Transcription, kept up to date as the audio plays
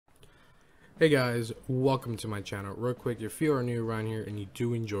Hey guys, welcome to my channel. Real quick, if you are new around here and you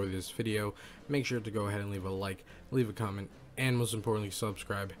do enjoy this video, make sure to go ahead and leave a like, leave a comment, and most importantly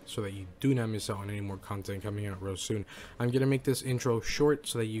subscribe so that you do not miss out on any more content coming out real soon. I'm going to make this intro short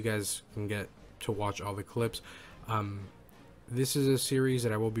so that you guys can get to watch all the clips. This is a series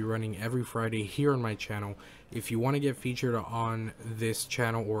that I will be running every Friday here on my channel. If you want to get featured on this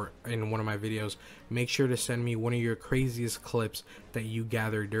channel or in one of my videos, make sure to send me one of your craziest clips that you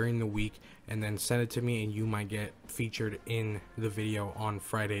gather during the week and then send it to me and you might get featured in the video on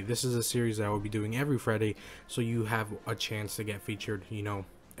Friday. This is a series that I will be doing every Friday, so you have a chance to get featured,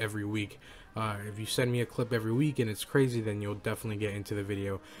 every week. If you send me a clip every week and it's crazy, then you'll definitely get into the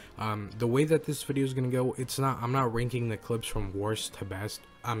video. The way that this video is gonna go, I'm not ranking the clips from worst to best.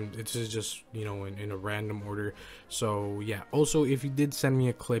 It's just in a random order. So yeah, also if you did send me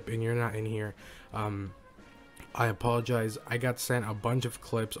a clip and you're not in here, I apologize. I got sent a bunch of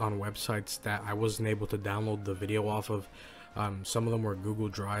clips on websites that I wasn't able to download the video off of. Some of them were Google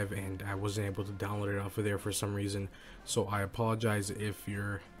Drive and I wasn't able to download it off of there for some reason, so I apologize if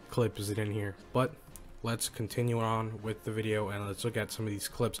your clip isn't in here. But let's continue on with the video and let's look at some of these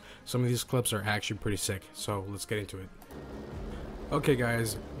clips. Some of these clips are actually pretty sick, so let's get into it. Okay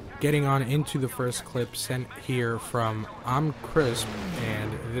guys, getting on into the first clip sent here from I'm Crisp,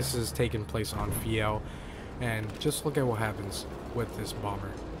 and this is taking place on Fiel, and just look at what happens with this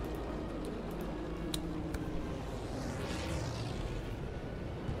bomber.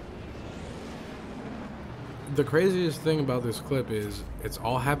 The craziest thing about this clip is it's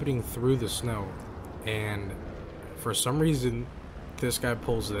all happening through the snow, and for some reason this guy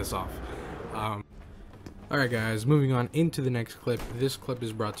pulls this off. Alright guys, moving on into the next clip. This clip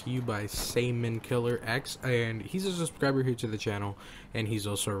is brought to you by Sayman Killer X, and he's a subscriber here to the channel, and he's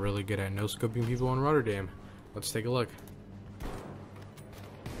also really good at no-scoping people in Rotterdam. Let's take a look.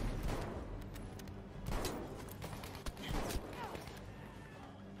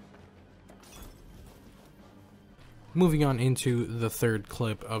 Moving on into the third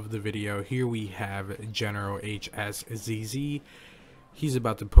clip of the video, here we have General HSZZ. He's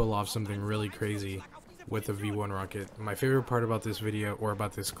about to pull off something really crazy with a V1 rocket. My favorite part about this video, or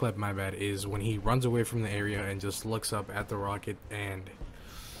about this clip, my bad, is when he runs away from the area and just looks up at the rocket, and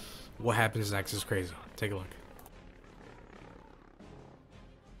what happens next is crazy. Take a look.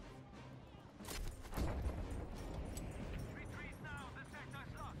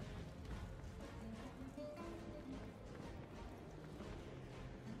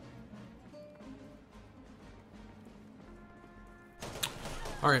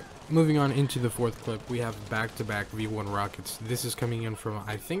 Alright, moving on into the fourth clip, we have back-to-back V1 rockets. This is coming in from,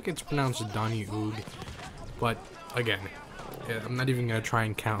 I think it's pronounced Donny Oog, but again, I'm not even going to try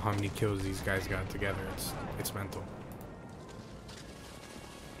and count how many kills these guys got together. It's mental.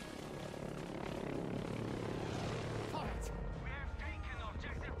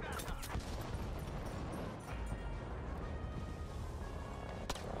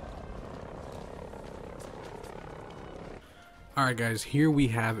 Alright guys, here we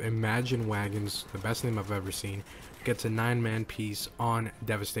have Imagine Wagons, the best name I've ever seen, gets a 9-man piece on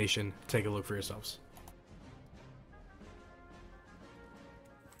Devastation. Take a look for yourselves.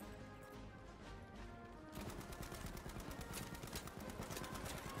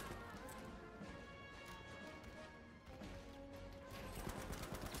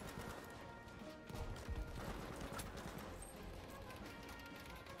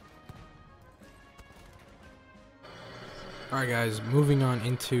 Alright guys, moving on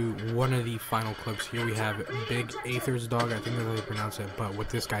into one of the final clips. Here we have Big Aether's Dog, I think that's how you pronounce it, but what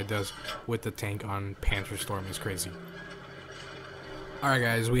this guy does with the tank on Panther Storm is crazy. Alright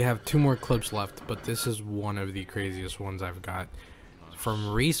guys, we have 2 more clips left, but this is one of the craziest ones I've got. From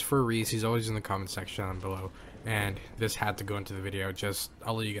Reese for Reese, he's always in the comment section down below, and this had to go into the video.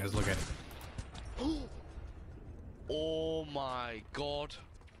 I'll let you guys look at it. Oh my god.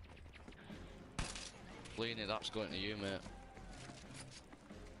 Leany, that's going to you, mate.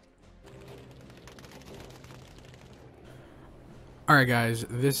 Alright guys,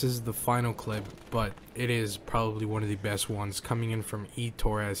 this is the final clip, but it is probably one of the best ones, coming in from E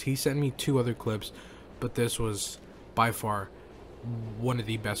Torres. He sent me 2 other clips, but this was by far one of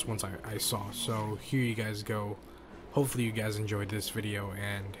the best ones I saw. So here you guys go. Hopefully you guys enjoyed this video,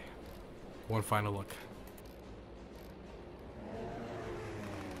 and one final look.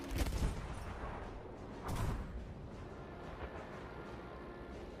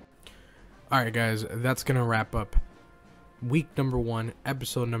 Alright guys, that's gonna wrap up week number 1,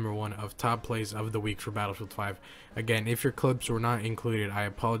 episode number 1 of top plays of the week for Battlefield 5. Again, if your clips were not included, I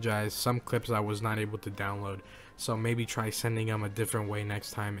apologize. Some clips I was not able to download, so maybe try sending them a different way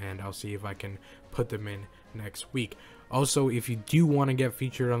next time, and I'll see if I can put them in next week. Also, if you do want to get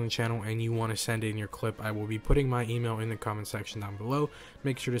featured on the channel and you want to send in your clip, I will be putting my email in the comment section down below.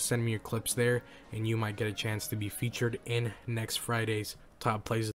 Make sure to send me your clips there, and you might get a chance to be featured in next Friday's top plays.